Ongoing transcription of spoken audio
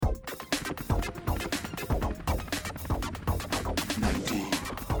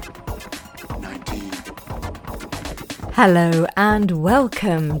Hello and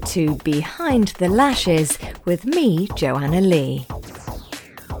welcome to Behind the Lashes with me, Joanna Lee.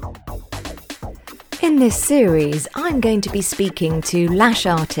 In this series, I'm going to be speaking to lash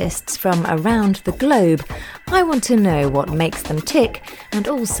artists from around the globe. I want to know what makes them tick and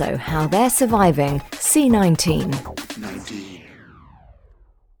also how they're surviving C19.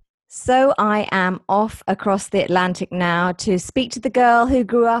 So I am off across the Atlantic now to speak to the girl who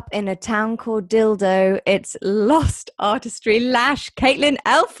grew up in a town called Dildo. It's Lost Artistry Lash, Caitlin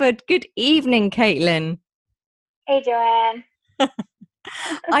Elford. Good evening, Caitlin. Hey, Joanne.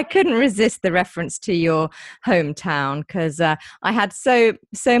 I couldn't resist the reference to your hometown because I had so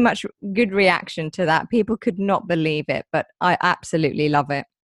much good reaction to that. People could not believe it, but I absolutely love it.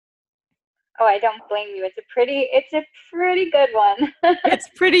 Oh, I don't blame you. It's a pretty good one. It's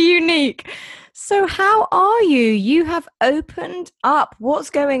pretty unique. So how are you? You have opened up.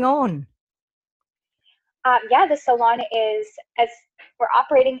 What's going on? Yeah, the salon is, as we're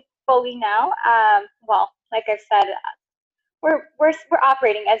operating fully now. Well, like I've said, we're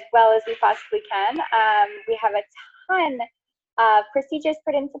operating as well as we possibly can. We have a ton of procedures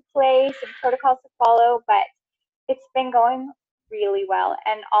put into place and protocols to follow, but it's been going really well.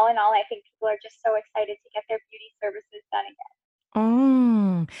 And all in all, I think people are just so excited to get their beauty services done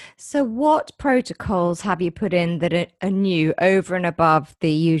again. So what protocols have you put in that are new over and above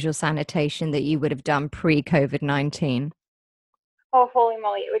the usual sanitation that you would have done pre-COVID-19? Oh, holy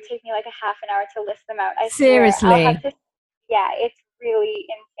moly. It would take me like a half an hour to list them out. I swear. Seriously? Yeah, it's really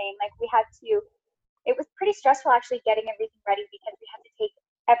insane. It was pretty stressful actually getting everything ready because we had to take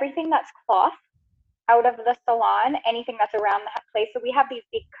everything that's cloth out of the salon, anything that's around the place. So we have these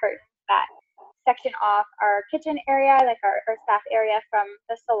big curtains that section off our kitchen area, like our staff area from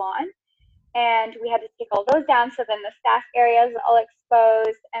the salon. And we had to take all those down. So then the staff area is all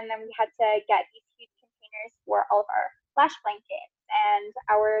exposed. And then we had to get these huge containers for all of our lash blankets and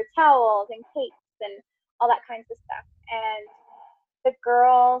our towels and capes and all that kinds of stuff. And the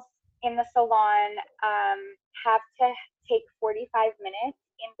girls in the salon have to take 45 minutes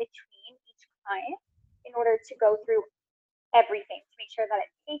in between each client in order to go through everything to make sure that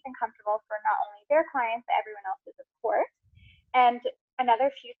it's safe and comfortable for not only their clients but everyone else's, of course. And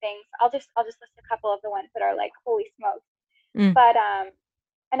another few things, I'll just list a couple of the ones that are like holy smokes. But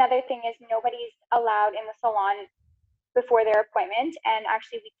another thing is nobody's allowed in the salon before their appointment, and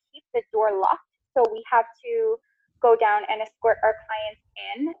actually we keep the door locked, so we have to go down and escort our clients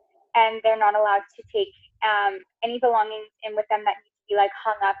in, and they're not allowed to take any belongings in with them that need to be like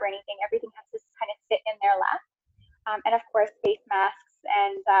hung up or anything. Everything has to kind of sit in their lap. And of course, face masks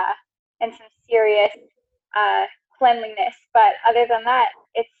and some serious cleanliness. But other than that,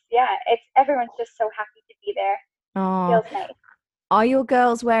 it's everyone's just so happy to be there. Oh, Feels nice. Are your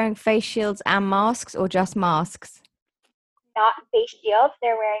girls wearing face shields and masks or just masks? Not face shields.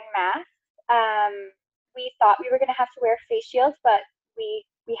 They're wearing masks. We thought we were going to have to wear face shields, but we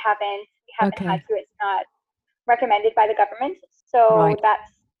haven't Okay. had to. It's not recommended by the government. So Right.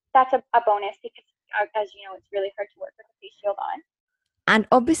 that's a bonus because, as you know, it's really hard to work with a face shield on. And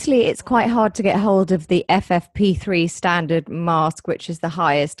obviously, it's quite hard to get hold of the FFP3 standard mask, which is the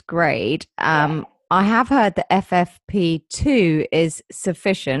highest grade. I have heard that FFP2 is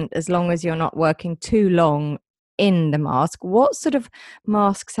sufficient as long as you're not working too long in the mask. What sort of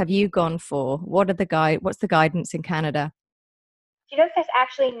masks have you gone for? What's the guidance in Canada? Do you know there's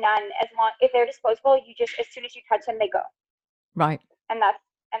actually none? If they're disposable, you just, as soon as you touch them, they go. Right. And that's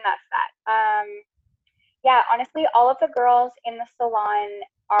that. Yeah, honestly, all of the girls in the salon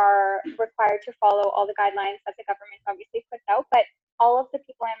are required to follow all the guidelines that the government obviously puts out, but all of the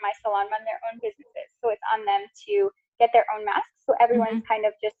people in my salon run their own businesses, so it's on them to get their own masks. So everyone's kind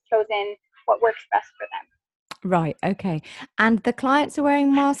of just chosen what works best for them. Right. Okay. And the clients are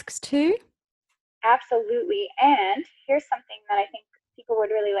wearing masks too? Absolutely. And here's something that I think people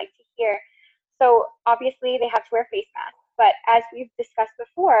would really like to hear. So obviously they have to wear face masks, but as we've discussed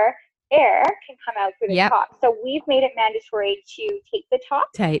before, air can come out through the top. So we've made it mandatory to tape the top.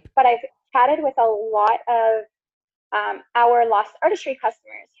 But I've chatted with a lot of our Lost Artistry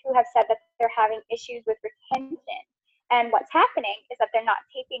customers who have said that they're having issues with retention. And what's happening is that they're not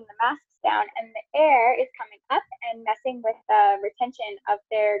taping the masks down, and the air is coming up and messing with the retention of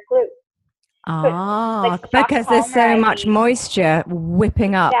their glue. Because there's so much moisture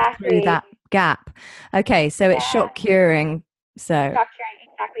whipping up through that gap. Okay, so it's shock curing. Shock curing,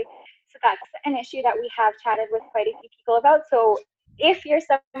 exactly. So that's an issue that we have chatted with quite a few people about. So if you're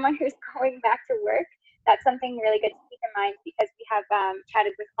someone who's going back to work, that's something really good to keep in mind because we have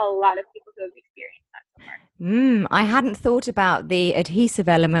chatted with a lot of people who have experienced that so far. I hadn't thought about the adhesive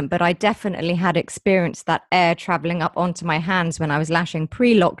element, but I definitely had experienced that air traveling up onto my hands when I was lashing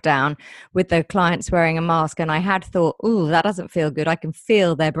pre-lockdown with the clients wearing a mask. And I had thought, "Ooh, that doesn't feel good. I can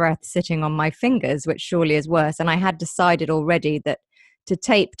feel their breath sitting on my fingers, which surely is worse." And I had decided already that to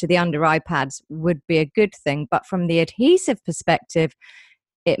tape to the under eye pads would be a good thing. But from the adhesive perspective,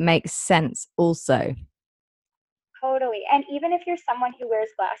 it makes sense also. Totally. And even if you're someone who wears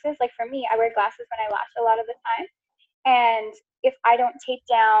glasses, like for me, I wear glasses when I lash a lot of the time. And if I don't tape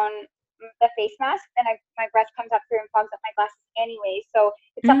down the face mask, then my breath comes up through and fogs up my glasses anyway. So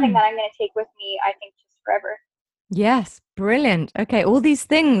it's something Mm. that I'm going to take with me, I think, just forever. Yes, brilliant. Okay, all these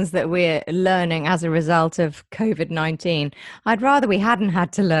things that we're learning as a result of COVID-19. I'd rather we hadn't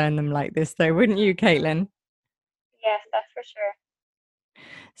had to learn them like this, though, wouldn't you, Caitlin? Yes, that's for sure.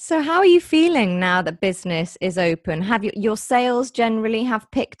 So, how are you feeling now that business is open? Have your sales generally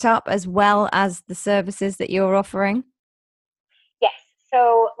have picked up as well as the services that you're offering? Yes.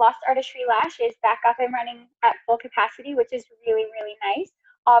 So Lost Artistry Lash is back up and running at full capacity, which is really, really nice.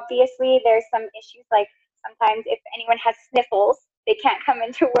 Obviously, there's some issues like sometimes if anyone has sniffles, they can't come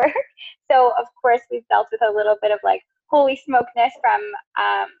into work. So of course, we've dealt with a little bit of like holy smokeness from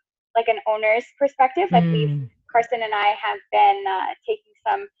like an owner's perspective. Like Mm. Carson and I have been taking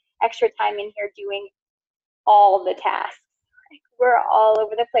some extra time in here doing all the tasks. Like, we're all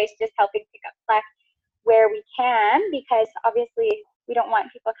over the place, just helping pick up slack where we can, because obviously we don't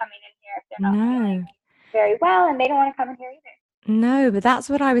want people coming in here if they're not feeling No. very well, and they don't want to come in here either. No, but that's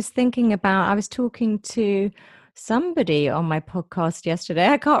what I was thinking about. I was talking to somebody on my podcast yesterday.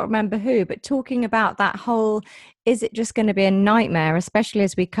 I can't remember who, but talking about that whole, is it just going to be a nightmare, especially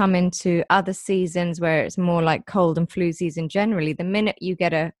as we come into other seasons where it's more like cold and flu season generally. The minute you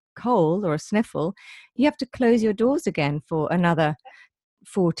get a cold or a sniffle, you have to close your doors again for another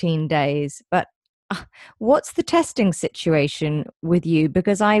 14 days. But what's the testing situation with you?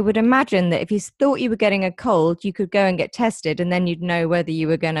 Because I would imagine that if you thought you were getting a cold, you could go and get tested and then you'd know whether you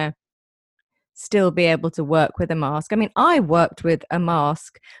were going to still be able to work with a mask. I mean, I worked with a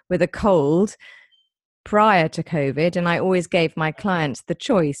mask with a cold prior to COVID, and I always gave my clients the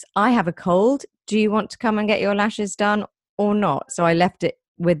choice. I have a cold. Do you want to come and get your lashes done or not? So I left it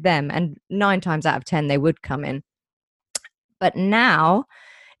with them, and 9 times out of 10, they would come in. But now,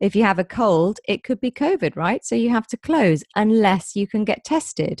 if you have a cold, it could be COVID, right? So you have to close unless you can get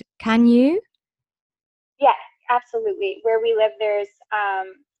tested. Can you? Yeah, absolutely. Where we live, there's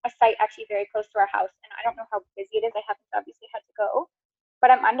a site actually very close to our house, and I don't know how busy it is. I haven't obviously had to go,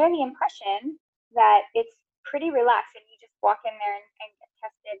 but I'm under the impression that it's pretty relaxed, and you just walk in there and get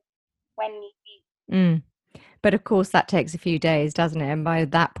tested when need be. Mm. But of course, that takes a few days, doesn't it? And by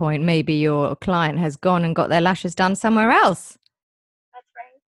that point, maybe your client has gone and got their lashes done somewhere else. That's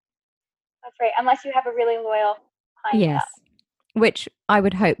right. That's right. Unless you have a really loyal clientele. Yes. Which I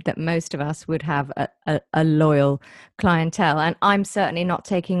would hope that most of us would have a loyal clientele. And I'm certainly not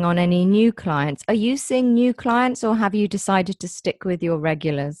taking on any new clients. Are you seeing new clients or have you decided to stick with your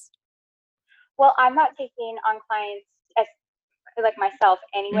regulars? Well, I'm not taking on clients as like myself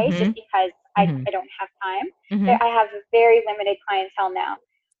anyways, just Mm-hmm. because Mm-hmm. I don't have time. Mm-hmm. I have a very limited clientele now.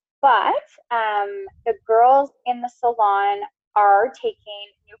 But the girls in the salon are taking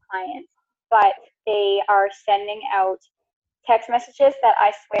new clients, but they are sending out text messages that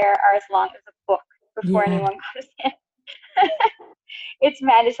I swear are as long as a book before Yeah. anyone comes in. It's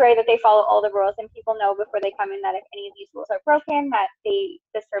mandatory that they follow all the rules, and people know before they come in that if any of these rules are broken, that the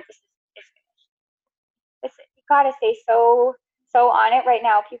service is finished. You gotta stay so on it right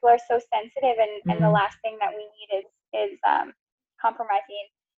now. People are so sensitive, and the Mm. last thing that we need is compromising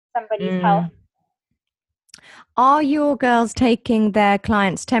somebody's health. Mm. Are your girls taking their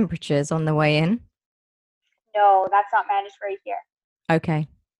clients' temperatures on the way in? No, that's not mandatory here. Okay.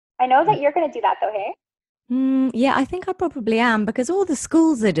 I know that you're gonna do that though, hey? Yeah, I think I probably am because all the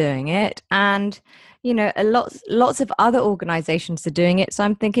schools are doing it, and lots of other organizations are doing it. So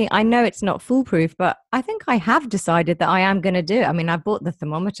I'm thinking, I know it's not foolproof, but I think I have decided that I am going to do it. I mean, I bought the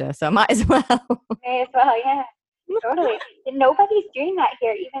thermometer, so I might as well. May as well, yeah, totally. Nobody's doing that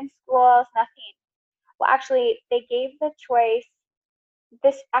here, even schools, nothing. Well, actually, they gave the choice.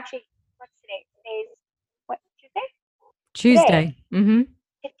 This actually, what's today? Today's what, Tuesday? Today. Tuesday. Mm-hmm.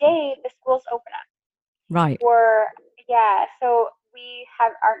 Today, the schools open up. Right. Or yeah, so we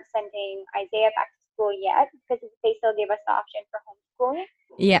aren't sending Isaiah back to school yet because they still gave us the option for homeschooling.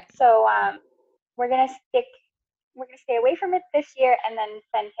 Yeah. So we're gonna stick. We're gonna stay away from it this year and then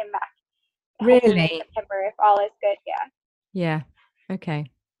send him back hopefully in Really? September if all is good. Yeah. Yeah. Okay.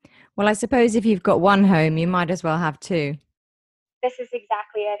 Well, I suppose if you've got one home, you might as well have two. This is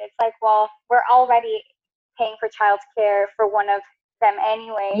exactly it. It's like, well, we're already paying for childcare for one of them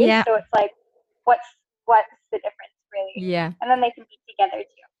anyway. Yeah. So it's like, what's the difference really? Yeah. And then they can be together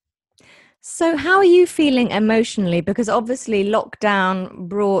too. So, how are you feeling emotionally? Because obviously, lockdown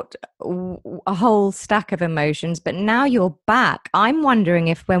brought a whole stack of emotions, but now you're back. I'm wondering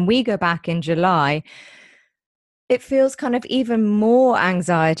if when we go back in July, it feels kind of even more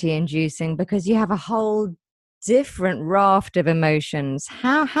anxiety inducing because you have a whole different raft of emotions.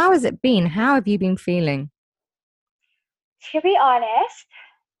 How has it been? How have you been feeling? To be honest,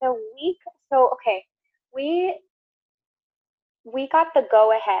 the week so okay, we we got the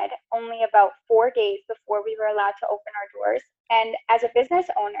go ahead only about 4 days before we were allowed to open our doors. And as a business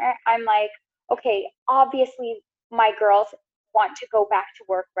owner, I'm like, okay, obviously my girls want to go back to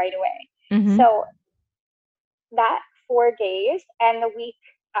work right away. Mm-hmm. So that 4 days and the week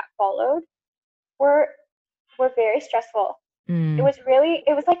that followed were were very stressful. It Mm. was really,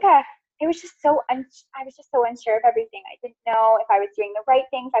 it was like it was just I was just so unsure of everything. I didn't know if I was doing the right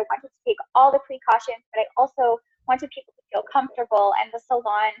things. I wanted to take all the precautions, but I also wanted people to feel comfortable. And the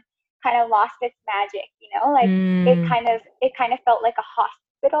salon kind of lost its magic, you know, like Mm. it kind of felt like a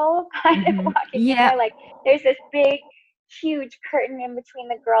hospital kind of Mm-hmm. walking in Yeah. there. Like there's this big, huge curtain in between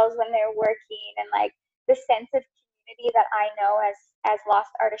the girls when they're working, and like the sense of community that I know as Lost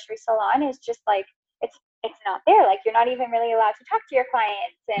Artistry Salon is just like it's not there. Like you're not even really allowed to talk to your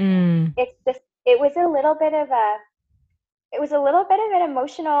clients, and Mm. it's just it was a little bit of a it was a little bit of an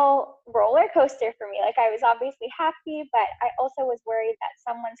emotional roller coaster for me. Like I was obviously happy, but I also was worried that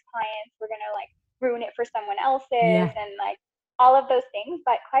someone's clients were gonna like ruin it for someone else's Yeah. and like all of those things.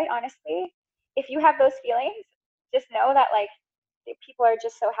 But quite honestly, if you have those feelings, just know that like people are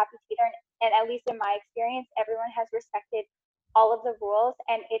just so happy to be there. And at least in my experience, everyone has respected all of the rules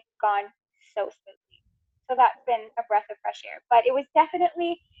and it's gone so smoothly. So that's been a breath of fresh air. But it was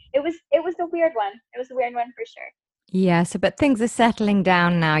definitely it was a weird one. It was a weird one for sure. Yeah. So, but things are settling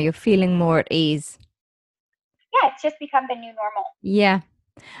down now. You're feeling more at ease. Yeah, it's just become the new normal. Yeah.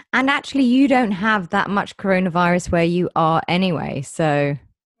 And actually, you don't have that much coronavirus where you are anyway. So,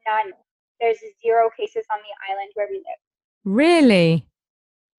 None. There's 0 cases on the island where we live. really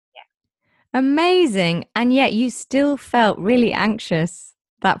Yeah. amazing. And yet, you still felt really anxious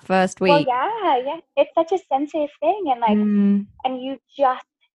that first Well, week. yeah, yeah. It's such a sensitive thing, and like, Mm. and you just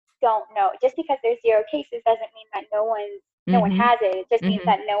don't know. Just because there's 0 cases doesn't mean that no one Mm-hmm. has it. It just means Mm-hmm.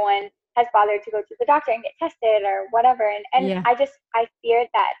 that no one has bothered to go to the doctor and get tested or whatever. And Yeah. I feared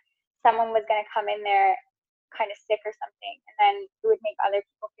that someone was going to come in there kind of sick or something, and then it would make other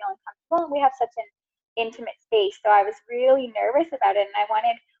people feel uncomfortable. And we have such an intimate space, so I was really nervous about it, and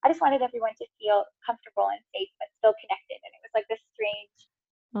I just wanted everyone to feel comfortable and safe, but still connected. And it was like this strange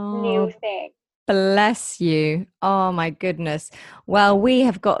new Oh, thing. bless you. Oh, my goodness. Well, we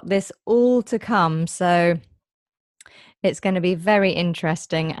have got this all to come. So, it's going to be very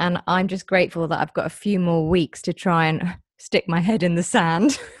interesting. And I'm just grateful that I've got a few more weeks to try and stick my head in the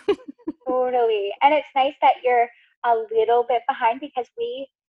sand. Totally. And it's nice that you're a little bit behind because we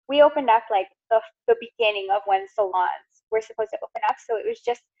opened up like the beginning of when salons were supposed to open up. So it was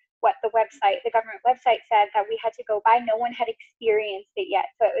just what the government website said that we had to go by. No one had experienced it yet.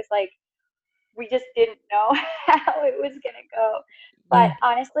 So it was like we just didn't know how it was gonna go. But Yeah.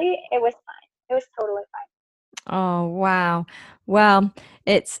 honestly, it was fine. It was totally fine. Oh, wow. Well,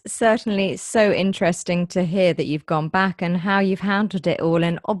 it's certainly so interesting to hear that you've gone back and how you've handled it all.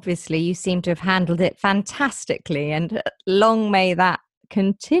 And obviously, you seem to have handled it fantastically. And long may that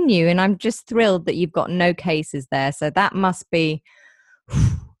continue. And I'm just thrilled that you've got no cases there. So that must be.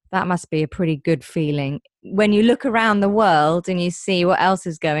 That must be a pretty good feeling when you look around the world and you see what else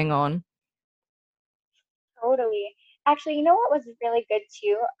is going on. Totally. Actually, you know what was really good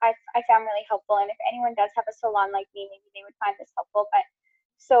too? I found really helpful, and if anyone does have a salon like me, maybe they would find this helpful. But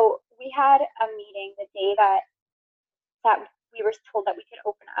so we had a meeting the day that we were told that we could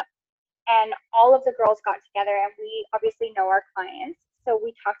open up, and all of the girls got together, and we obviously know our clients, so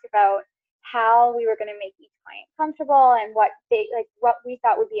we talked about how we were going to make each client comfortable and what we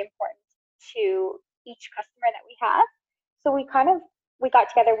thought would be important to each customer that we have. So we got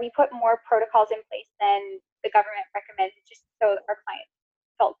together, we put more protocols in place than the government recommended just so our clients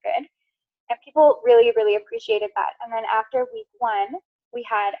felt good. And people really, really appreciated that. And then after week 1, we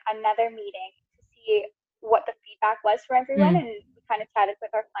had another meeting to see what the feedback was from everyone. Mm. And we kind of chatted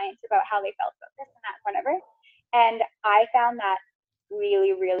with our clients about how they felt about this and that, whatever. And I found that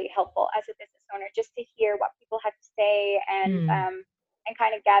really, really helpful as a business owner, just to hear what people had to say Mm. and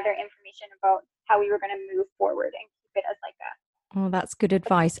kind of gather information about how we were going to move forward and keep it as like Oh, that's good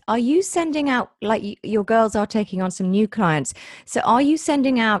advice. Are you sending out, like your girls are taking on some new clients? So are you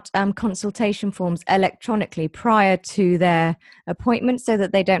sending out consultation forms electronically prior to their appointment so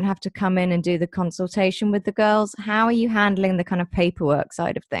that they don't have to come in and do the consultation with the girls? How are you handling the kind of paperwork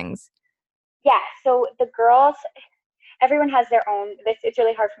side of things? Yeah, so the girls, everyone has their own. It's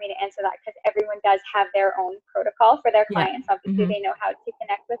really hard for me to answer that because everyone does have their own protocol for their Yeah. clients. Obviously, Hmm. they know how to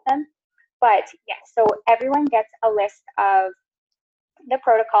connect with them. But yeah, so everyone gets a list of the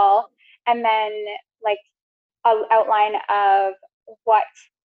protocol and then like an outline of what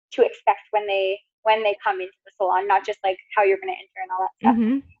to expect when they come into the salon, not just like how you're going to enter and all that stuff.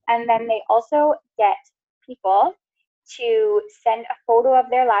 Hmm. And then they also get people to send a photo of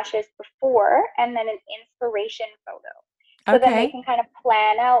their lashes before and then an inspiration photo. So then they Okay. can kind of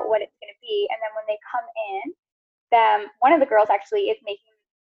plan out what it's going to be. And then when they come in, one of the girls actually is making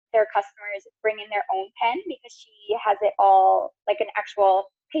their customers bring in their own pen because she has it all like an actual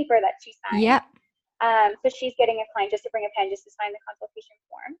paper that she signs. Yeah. So she's getting a client just to bring a pen just to sign the consultation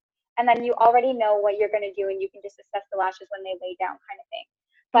form. And then you already know what you're going to do and you can just assess the lashes when they lay down kind of thing.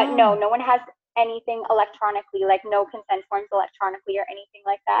 But no, Oh, no one has anything electronically, like no consent forms electronically or anything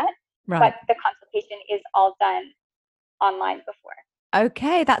like that. But right. the consultation is all done online before.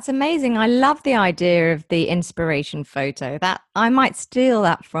 Okay, that's amazing. I love the idea of the inspiration photo. That I might steal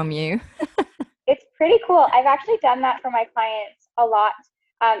that from you. It's pretty cool. I've actually done that for my clients a lot,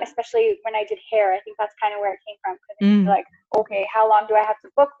 especially when I did hair. I think that's kind of where it came from because I used to be Mm. like, okay, how long do I have to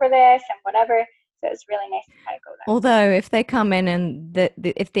book for this and whatever. So it's really nice to kind of go that. Although if they come in and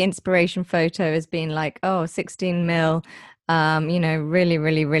if the inspiration photo has been like, oh, 16 mil, really,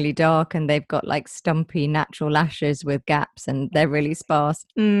 really, really dark, and they've got like stumpy natural lashes with gaps and they're really sparse,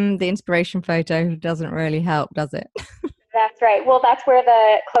 the inspiration photo doesn't really help, does it? That's right. Well, that's where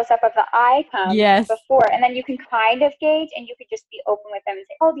the close up of the eye comes Yes. before. And then you can kind of gauge and you could just be open with them and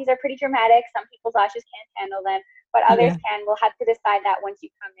say, oh, these are pretty dramatic. Some people's lashes can't handle them, but others Yeah. can. We'll have to decide that once you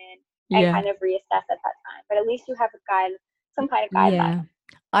come in and Yeah. kind of reassess at that time. But at least you have a guide, some kind of guideline. Yeah.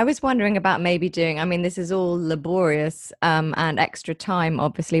 I was wondering about maybe doing, I mean, this is all laborious and extra time,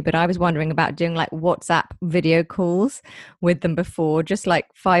 obviously, but I was wondering about doing like WhatsApp video calls with them before, just like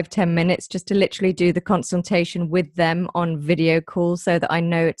 5-10 minutes, just to literally do the consultation with them on video call so that I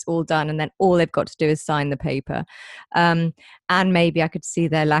know it's all done. And then all they've got to do is sign the paper. And maybe I could see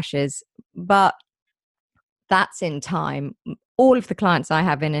their lashes. But that's in time. All of the clients I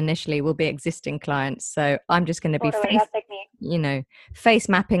have in initially will be existing clients. So I'm just going to be Totally. That's like me. you know, face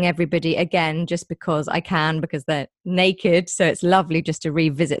mapping everybody again just because I can, because they're naked. So it's lovely just to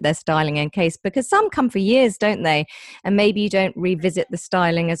revisit their styling in case, because some come for years, don't they? And maybe you don't revisit the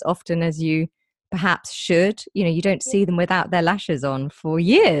styling as often as you perhaps should. You don't see them without their lashes on for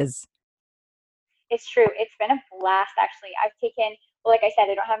years. It's true. It's been a blast, actually. I've taken, well, like I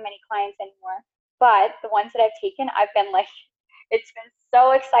said, I don't have many clients anymore, but the ones that I've taken, I've been like, it's been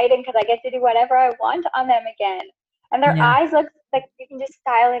so exciting because I get to do whatever I want on them again. And their Yeah. eyes look like you can just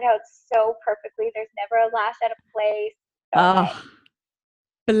style it out so perfectly. There's never a lash out of place. So nice. Oh,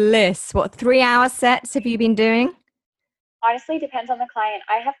 bliss. What, 3 hour sets have you been doing? Honestly, depends on the client.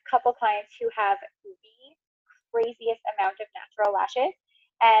 I have a couple clients who have the craziest amount of natural lashes.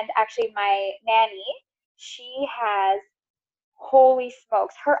 And actually, my nanny, she has holy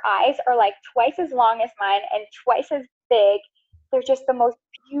smokes, her eyes are like twice as long as mine and twice as big. They're just the most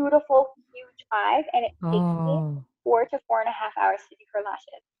beautiful, huge eyes, and it takes me Oh, 4 to 4.5 hours to do her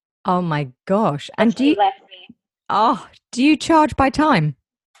lashes. oh my gosh. But And she lets me. do you charge by time?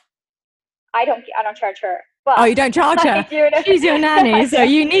 I don't charge her, Oh, but you don't charge I her. do it. She's your nanny, I so do.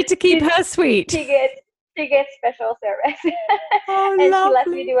 you need to keep She's, her sweet. she gets she gets special service, Oh, and she lets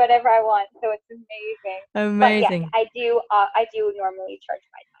me lovely. do whatever I want. So it's amazing. But yes, Amazing. I do. I do normally charge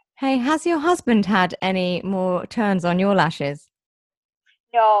my time. Hey, has your husband had any more turns on your lashes?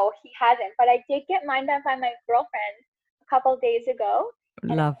 No, he hasn't. But I did get mine done by my girlfriend a couple days ago,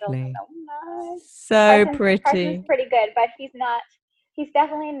 and it feels Lovely. so nice. So Carson's pretty. pretty good, but he's not. He's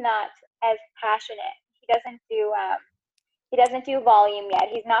definitely not as passionate. He doesn't do volume yet.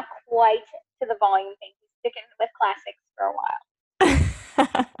 He's not quite to the volume thing. He's sticking with classics for a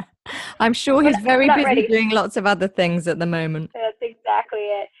while. I'm sure he's We're very not busy ready. doing lots of other things at the moment. That's exactly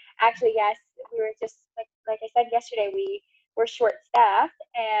it. Actually, yes, we were just like I said yesterday. We were short staffed,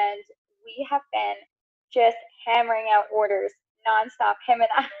 and we have been just hammering out orders nonstop. Him and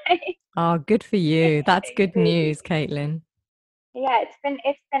I. Oh, good for you. That's It's good crazy. news, Caitlin. Yeah, it's been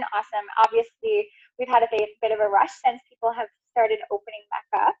awesome. Obviously, we've had a bit of a rush since people have started opening back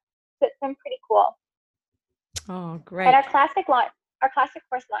up, so it's been pretty cool. Oh, And great. our classic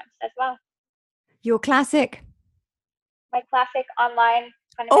course launched as well. Your classic. my classic online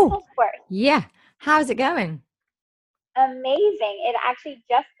fundamentals course. Yeah. How's it going? Amazing. It actually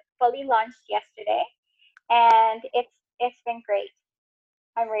just fully launched yesterday, and it's been great.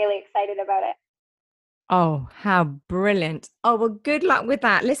 I'm really excited about it. Oh, how brilliant. Oh, well, good luck with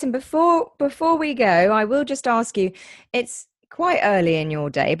that. Listen, before we go, I will just ask you, it's quite early in your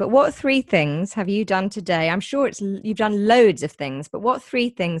day, but what 3 things have you done today? I'm sure you've done loads of things, but what 3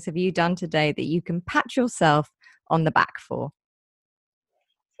 things have you done today that you can pat yourself on the back for?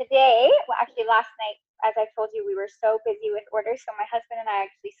 Today, well, actually last night, as I told you, we were so busy with orders, so my husband and I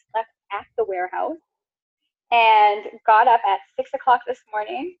actually slept at the warehouse and got up at 6 o'clock this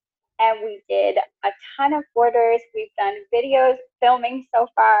morning, and we did a ton of orders. We've done videos, filming so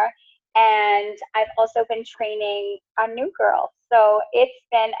far, and I've also been training a new girl. So it's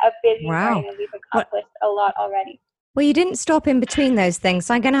been a busy Wow. morning, and we've What? accomplished a lot already. Well, you didn't stop in between those things,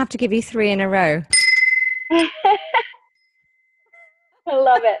 so I'm going to have to give you 3 in a row. I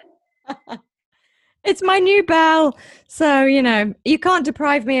love it. It's my new bell. So, you can't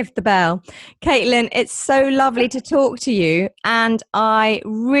deprive me of the bell. Caitlin, it's so lovely to talk to you. And I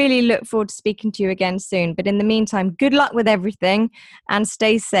really look forward to speaking to you again soon. But in the meantime, good luck with everything and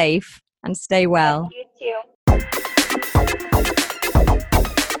stay safe and stay well. You too.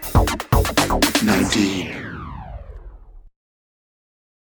 19.